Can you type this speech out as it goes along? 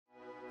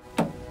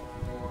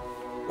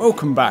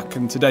Welcome back,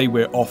 and today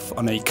we're off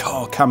on a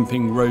car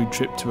camping road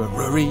trip to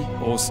Eryri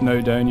or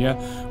Snowdonia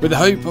with the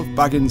hope of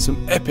bagging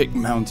some epic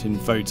mountain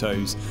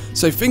photos.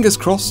 So fingers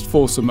crossed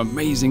for some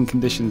amazing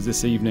conditions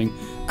this evening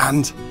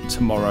and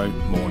tomorrow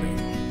morning.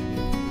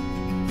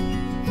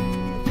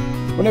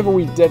 Whenever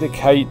we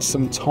dedicate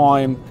some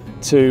time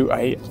to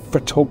a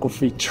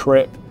photography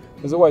trip,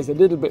 there's always a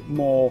little bit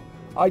more,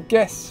 I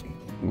guess,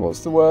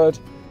 what's the word?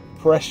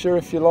 Pressure,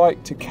 if you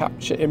like, to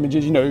capture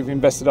images. You know, we've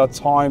invested our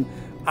time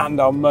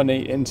and our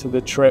money into the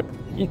trip.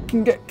 You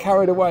can get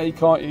carried away,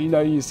 can't you? You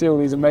know, you see all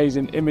these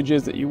amazing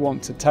images that you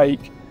want to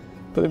take,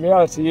 but the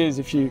reality is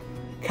if you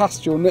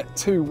cast your net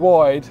too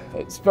wide,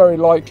 it's very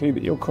likely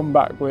that you'll come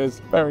back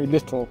with very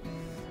little.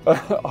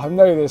 I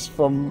know this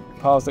from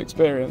past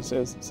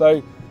experiences.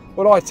 So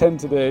what I tend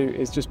to do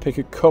is just pick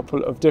a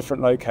couple of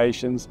different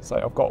locations.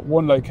 So I've got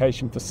one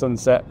location for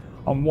sunset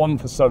and one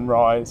for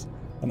sunrise,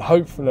 and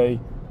hopefully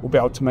we'll be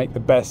able to make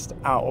the best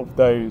out of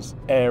those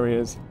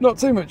areas. Not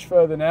too much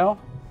further now,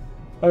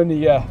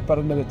 only about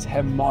another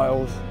 10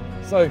 miles.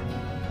 So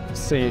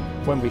see you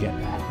when we get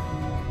there.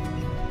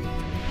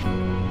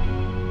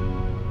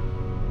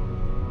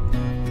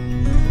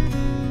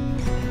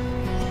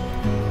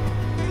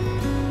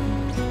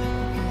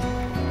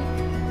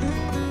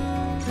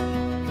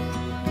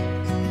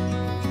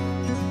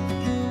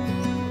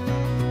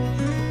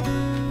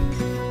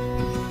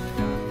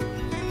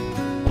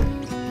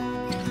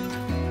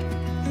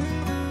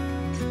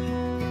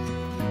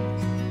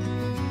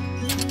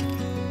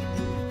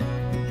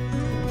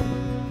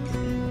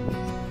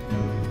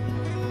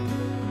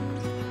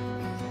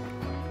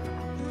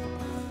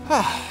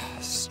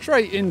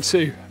 Straight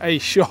into a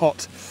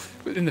shot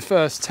within the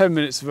first 10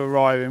 minutes of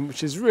arriving,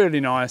 which is really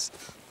nice.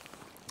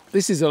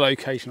 This is a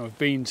location I've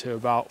been to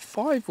about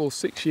 5 or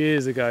 6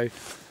 years ago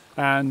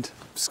and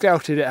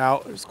scouted it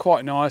out. It's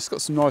quite nice,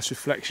 got some nice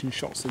reflection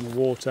shots in the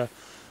water.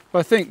 But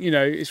I think, you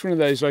know, it's one of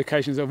those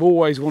locations I've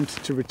always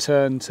wanted to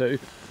return to.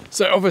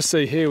 So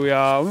obviously here we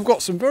are. We've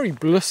got some very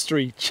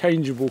blustery,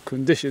 changeable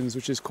conditions,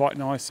 which is quite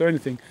nice. So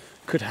anything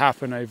could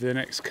happen over the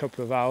next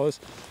couple of hours.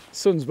 The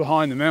sun's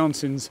behind the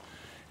mountains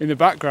in the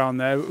background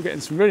there, but we're getting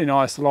some really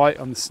nice light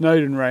on the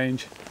Snowdon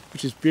range,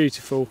 which is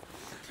beautiful.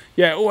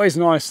 Yeah, always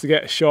nice to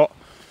get a shot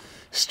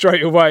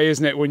straight away,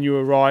 isn't it, when you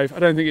arrive? I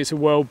don't think it's a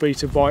world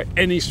beater by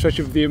any stretch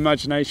of the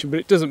imagination, but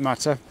it doesn't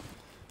matter.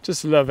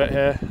 Just love it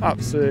here,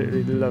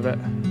 absolutely love it.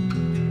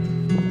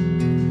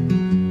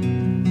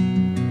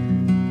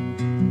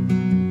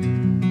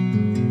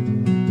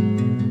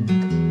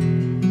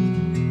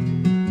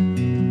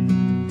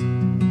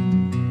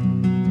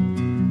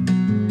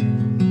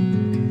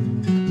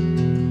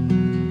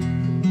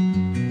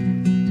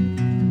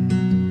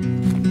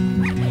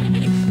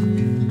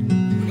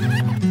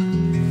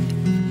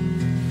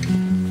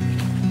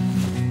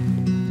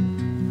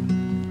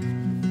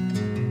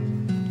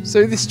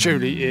 So this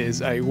truly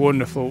is a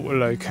wonderful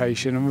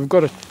location, and we've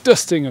got a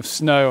dusting of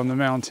snow on the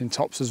mountain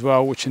tops as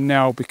well, which are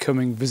now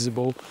becoming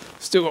visible.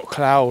 Still got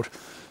cloud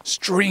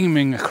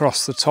streaming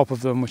across the top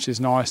of them, which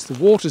is nice. The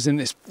water's in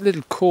this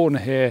little corner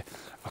here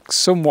are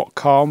somewhat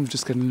calm,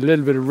 just getting a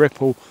little bit of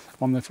ripple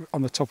on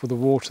the top of the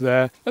water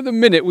there. At the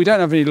minute we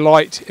don't have any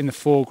light in the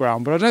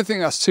foreground, but I don't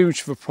think that's too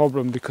much of a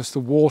problem because the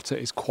water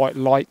is quite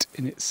light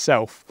in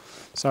itself.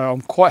 So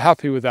I'm quite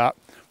happy with that.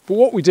 But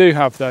what we do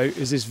have though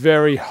is this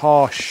very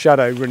harsh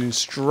shadow running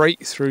straight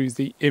through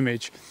the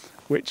image,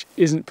 which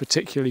isn't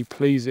particularly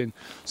pleasing.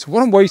 So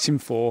what I'm waiting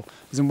for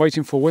is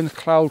when the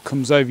cloud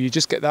comes over, you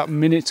just get that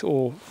minute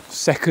or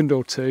second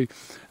or two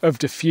of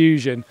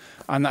diffusion,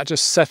 and that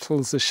just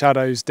settles the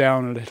shadows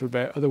down a little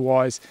bit.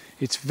 Otherwise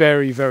it's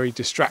very, very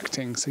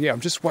distracting. So yeah,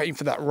 I'm just waiting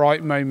for that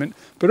right moment,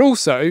 but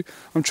also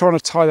I'm trying to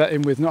tie that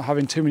in with not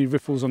having too many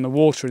ripples on the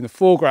water in the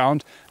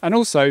foreground, and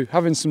also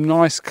having some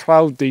nice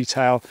cloud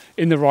detail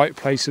in the right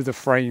place of the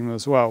frame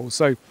as well.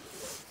 So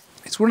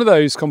it's one of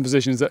those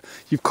compositions that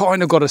you've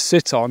kind of got to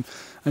sit on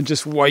and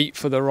just wait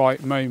for the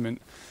right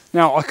moment.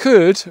 Now I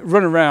could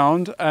run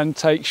around and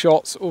take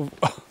shots of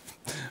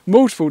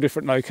multiple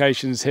different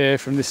locations here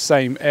from this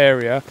same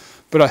area,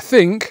 but I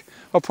think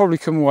I'll probably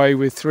come away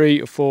with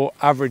 3 or 4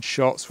 average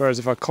shots, whereas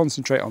if I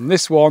concentrate on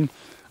this one,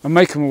 I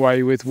may come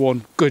away with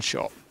one good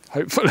shot,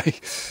 hopefully.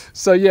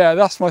 So yeah,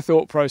 that's my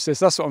thought process,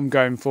 that's what I'm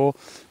going for.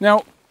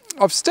 Now,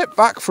 I've stepped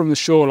back from the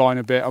shoreline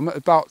a bit, I'm at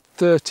about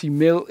 30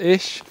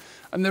 mil-ish,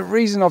 and the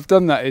reason I've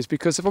done that is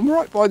because if I'm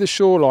right by the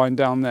shoreline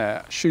down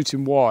there,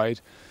 shooting wide,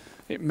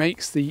 it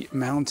makes the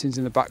mountains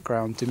in the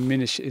background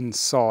diminish in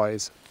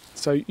size.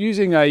 So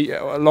using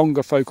a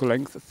longer focal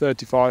length at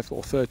 35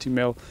 or 30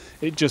 mil,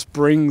 it just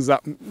brings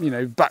that, you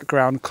know,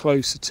 background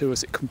closer to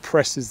us. It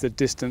compresses the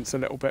distance a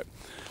little bit.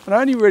 And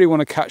I only really want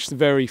to catch the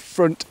very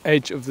front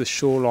edge of the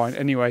shoreline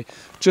anyway,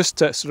 just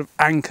to sort of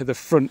anchor the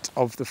front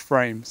of the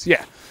frame. So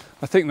yeah,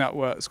 I think that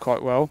works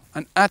quite well.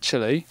 And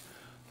actually,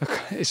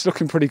 it's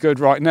looking pretty good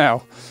right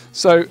now.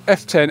 So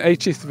F10,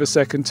 80th of a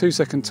second,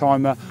 2-second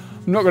timer.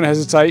 I'm not going to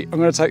hesitate. I'm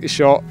going to take the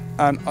shot,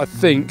 and I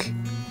think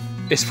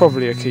it's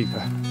probably a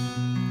keeper.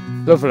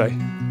 Lovely.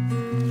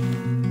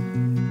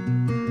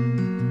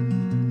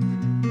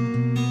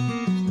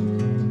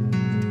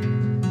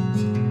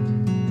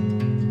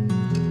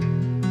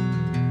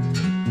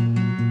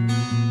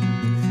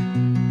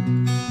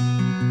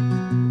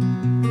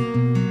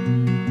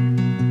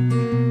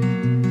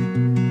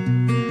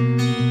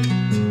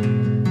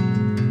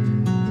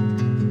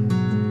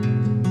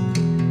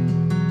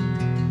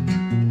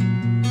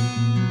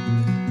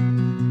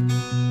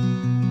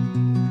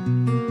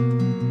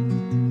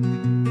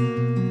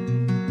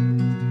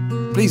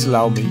 please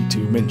allow me to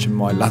mention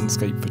my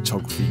landscape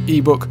photography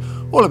ebook,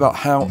 all about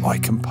how I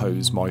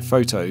compose my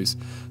photos.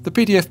 The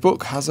PDF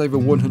book has over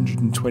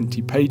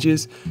 120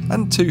 pages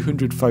and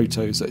 200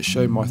 photos that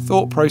show my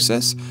thought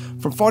process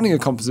from finding a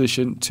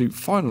composition to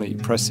finally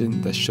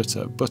pressing the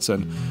shutter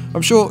button.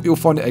 I'm sure you'll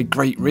find it a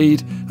great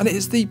read, and it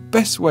is the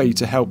best way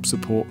to help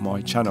support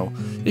my channel.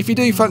 If you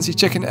do fancy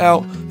checking it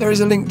out, there is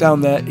a link down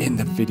there in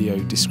the video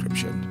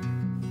description.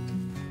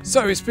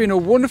 So it's been a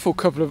wonderful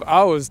couple of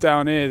hours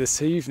down here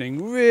this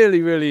evening.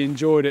 Really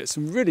enjoyed it.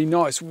 Some really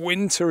nice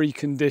wintry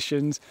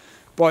conditions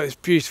by this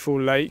beautiful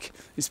lake.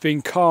 It's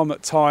been calm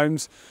at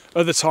times,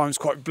 other times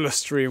quite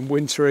blustery and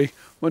wintry.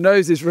 My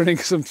nose is running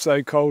because I'm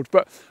so cold,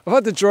 but I've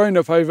had the drone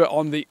up over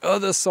on the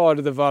other side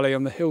of the valley,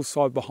 on the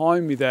hillside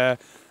behind me there,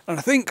 and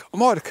I think I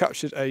might have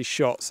captured a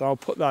shot, so I'll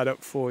put that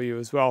up for you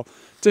as well.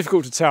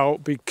 Difficult to tell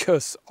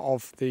because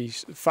of the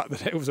fact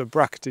that it was a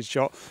bracketed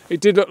shot. It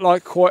did look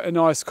like quite a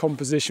nice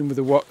composition with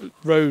the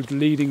road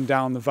leading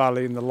down the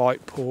valley and the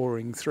light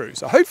pouring through.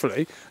 So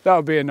hopefully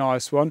that'll be a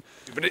nice one.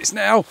 But it's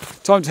now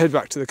time to head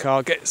back to the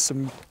car, get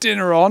some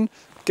dinner on,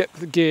 get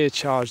the gear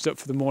charged up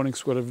for the morning,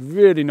 so we've got a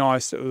really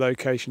nice little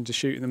location to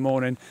shoot in the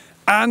morning.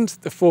 And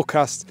the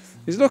forecast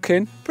is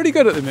looking pretty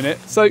good at the minute.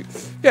 So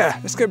yeah,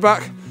 let's get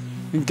back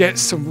and get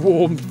some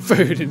warm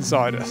food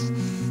inside us.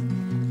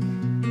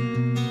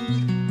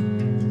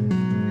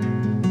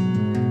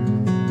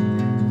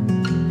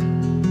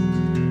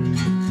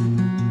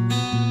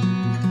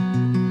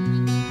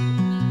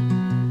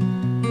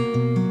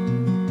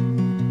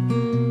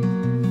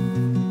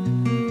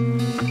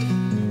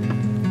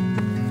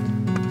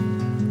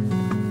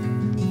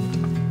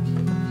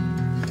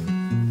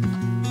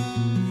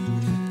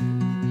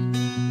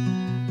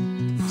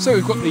 So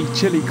we've got the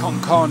chili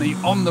con carne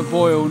on the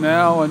boil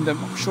now, and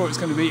I'm sure it's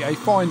going to be a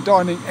fine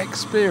dining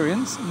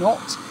experience,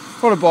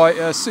 followed by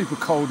a super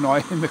cold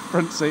night in the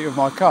front seat of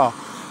my car.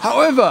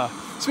 However,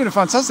 it's been a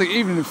fantastic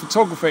evening of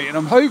photography, and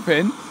I'm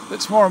hoping that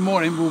tomorrow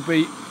morning will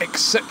be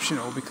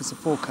exceptional because the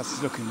forecast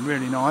is looking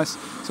really nice.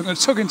 So I'm going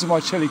to tuck into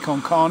my chili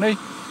con carne,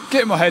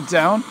 get my head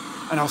down,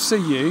 and I'll see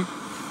you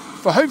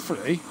for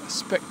hopefully a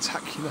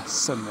spectacular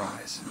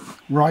sunrise.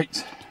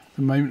 Right,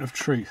 the moment of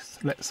truth.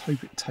 Let's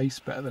hope it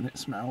tastes better than it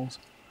smells.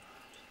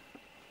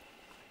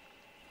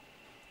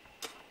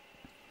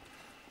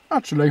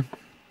 Actually,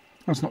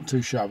 that's not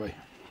too shabby.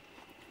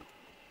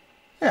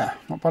 Yeah,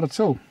 not bad at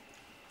all.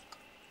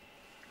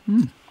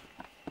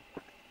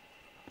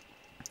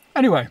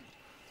 Anyway,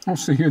 I'll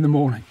see you in the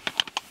morning.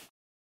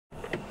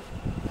 Oh,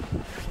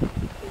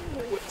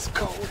 it's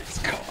cold, it's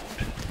cold.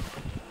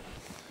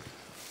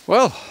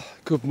 Well,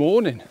 good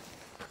morning.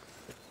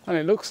 And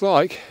it looks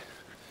like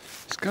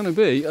it's going to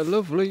be a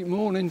lovely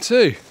morning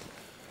too.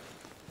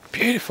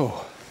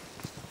 Beautiful.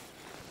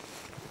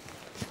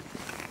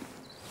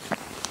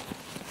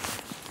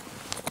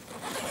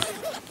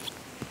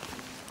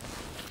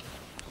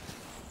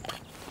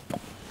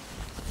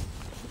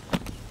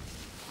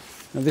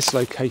 Now this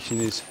location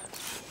is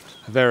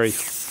a very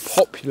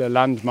popular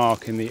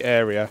landmark in the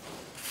area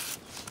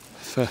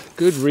for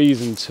good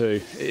reason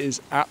too. It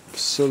is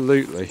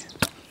absolutely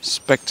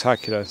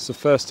spectacular. It's the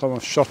first time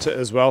I've shot it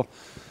as well,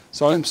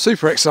 so I'm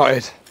super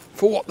excited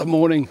for what the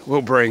morning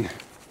will bring.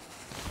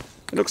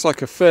 It looks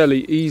like a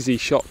fairly easy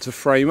shot to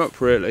frame up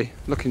really,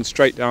 looking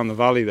straight down the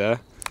valley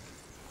there.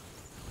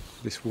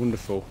 This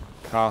wonderful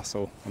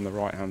castle on the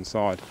right hand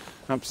side,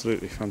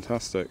 absolutely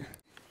fantastic.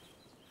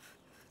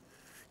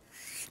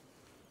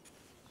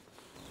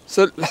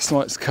 So last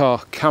night's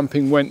car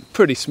camping went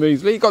pretty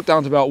smoothly. It got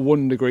down to about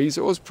 1 degree,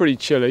 so it was pretty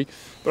chilly,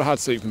 but I had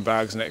sleeping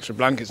bags and extra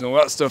blankets and all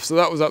that stuff, so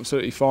that was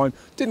absolutely fine.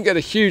 Didn't get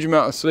a huge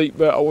amount of sleep,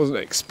 but I wasn't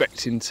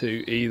expecting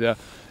to either.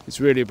 It's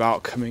really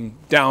about coming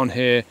down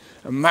here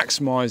and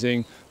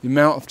maximising the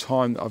amount of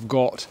time that I've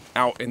got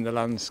out in the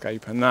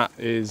landscape, and that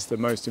is the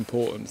most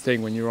important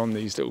thing when you're on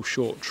these little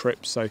short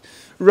trips. So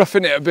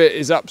roughing it a bit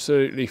is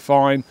absolutely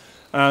fine,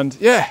 and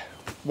yeah,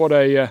 what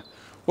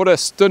a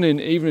stunning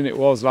evening it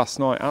was last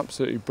night,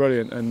 absolutely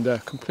brilliant,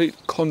 and complete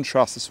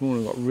contrast this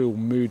morning. We've got real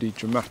moody,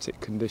 dramatic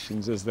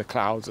conditions as the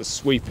clouds are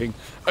sweeping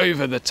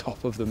over the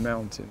top of the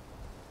mountain.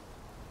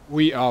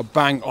 We are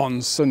bang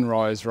on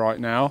sunrise right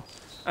now,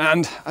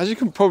 and as you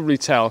can probably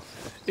tell,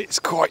 it's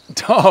quite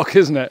dark,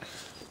 isn't it?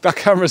 That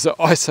camera's at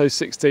ISO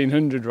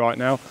 1600 right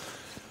now.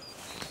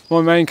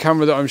 My main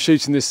camera that I'm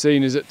shooting this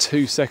scene is at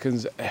 2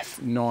 seconds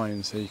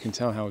f9, so you can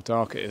tell how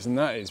dark it is, and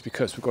that is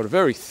because we've got a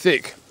very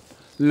thick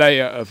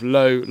layer of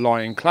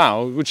low-lying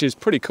cloud, which is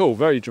pretty cool,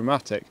 very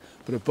dramatic,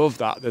 but above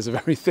that there's a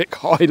very thick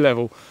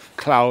high-level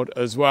cloud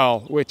as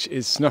well, which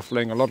is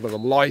snuffling a lot of the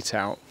light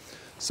out.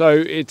 So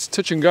it's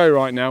touch and go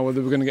right now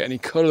whether we're going to get any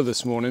colour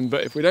this morning,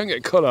 but if we don't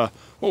get colour,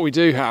 what we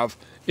do have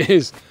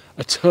is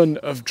a ton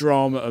of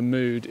drama and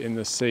mood in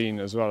the scene,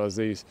 as well as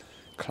these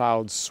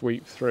clouds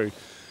sweep through.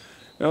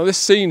 Now this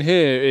scene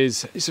here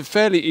it's a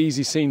fairly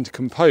easy scene to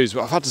compose,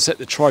 but I've had to set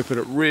the tripod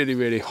up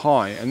really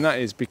high, and that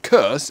is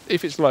because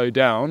if it's low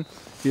down,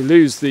 you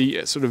lose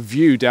the sort of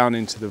view down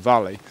into the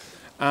valley,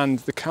 and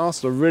the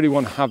castle I really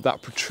want to have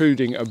that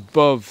protruding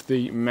above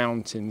the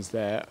mountains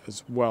there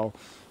as well,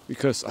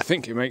 because I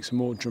think it makes a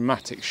more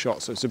dramatic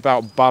shot. So it's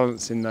about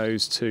balancing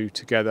those two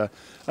together.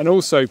 And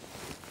also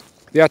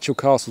the actual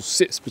castle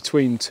sits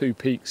between two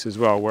peaks as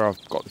well, where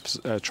I've got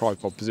the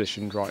tripod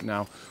positioned right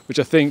now, which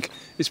I think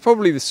is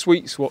probably the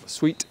sweet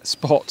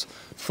spot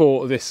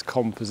for this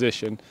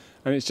composition.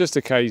 And it's just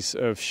a case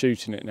of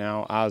shooting it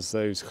now as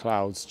those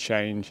clouds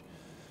change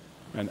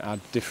and add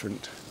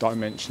different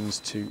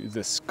dimensions to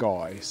the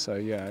sky. So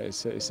yeah,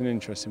 it's an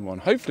interesting one.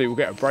 Hopefully we'll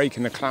get a break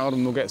in the cloud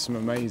and we'll get some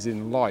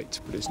amazing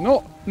light, but it's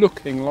not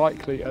looking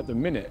likely at the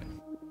minute.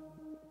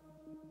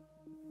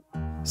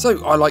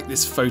 So I like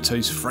this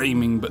photo's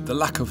framing, but the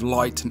lack of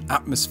light and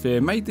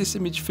atmosphere made this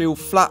image feel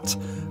flat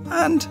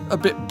and a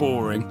bit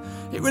boring.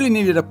 It really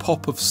needed a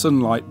pop of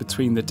sunlight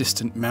between the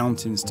distant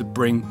mountains to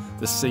bring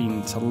the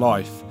scene to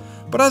life.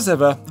 But as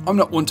ever, I'm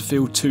not one to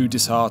feel too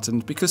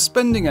disheartened, because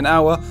spending an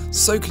hour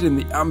soaking in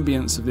the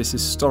ambience of this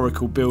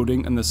historical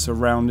building and the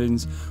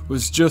surroundings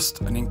was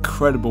just an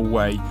incredible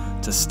way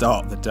to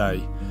start the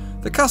day.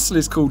 The castle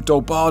is called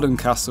Dolbaden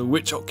Castle,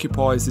 which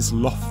occupies this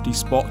lofty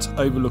spot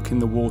overlooking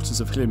the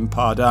waters of Llyn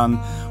Pardan,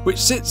 which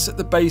sits at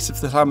the base of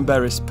the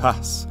Llanberis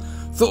Pass.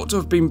 Thought to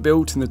have been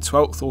built in the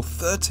 12th or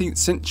 13th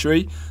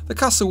century, the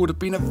castle would have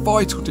been a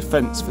vital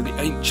defence for the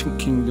ancient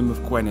kingdom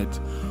of Gwynedd.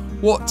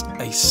 What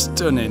a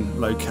stunning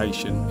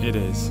location it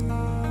is.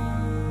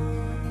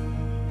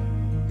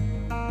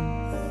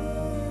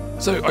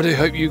 So I do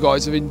hope you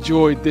guys have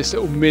enjoyed this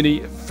little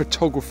mini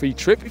photography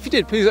trip. If you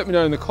did, please let me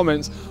know in the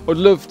comments. I'd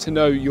love to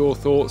know your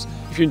thoughts.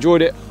 If you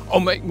enjoyed it, I'll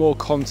make more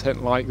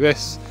content like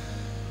this.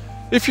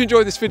 If you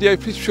enjoyed this video,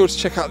 please be sure to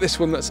check out this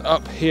one that's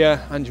up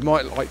here, and you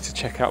might like to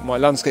check out my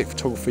landscape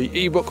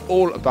photography ebook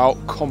all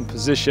about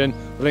composition.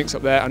 The link's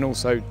up there and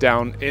also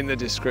down in the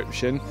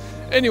description.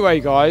 Anyway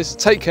guys,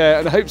 take care,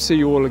 and I hope to see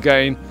you all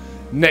again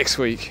next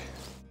week.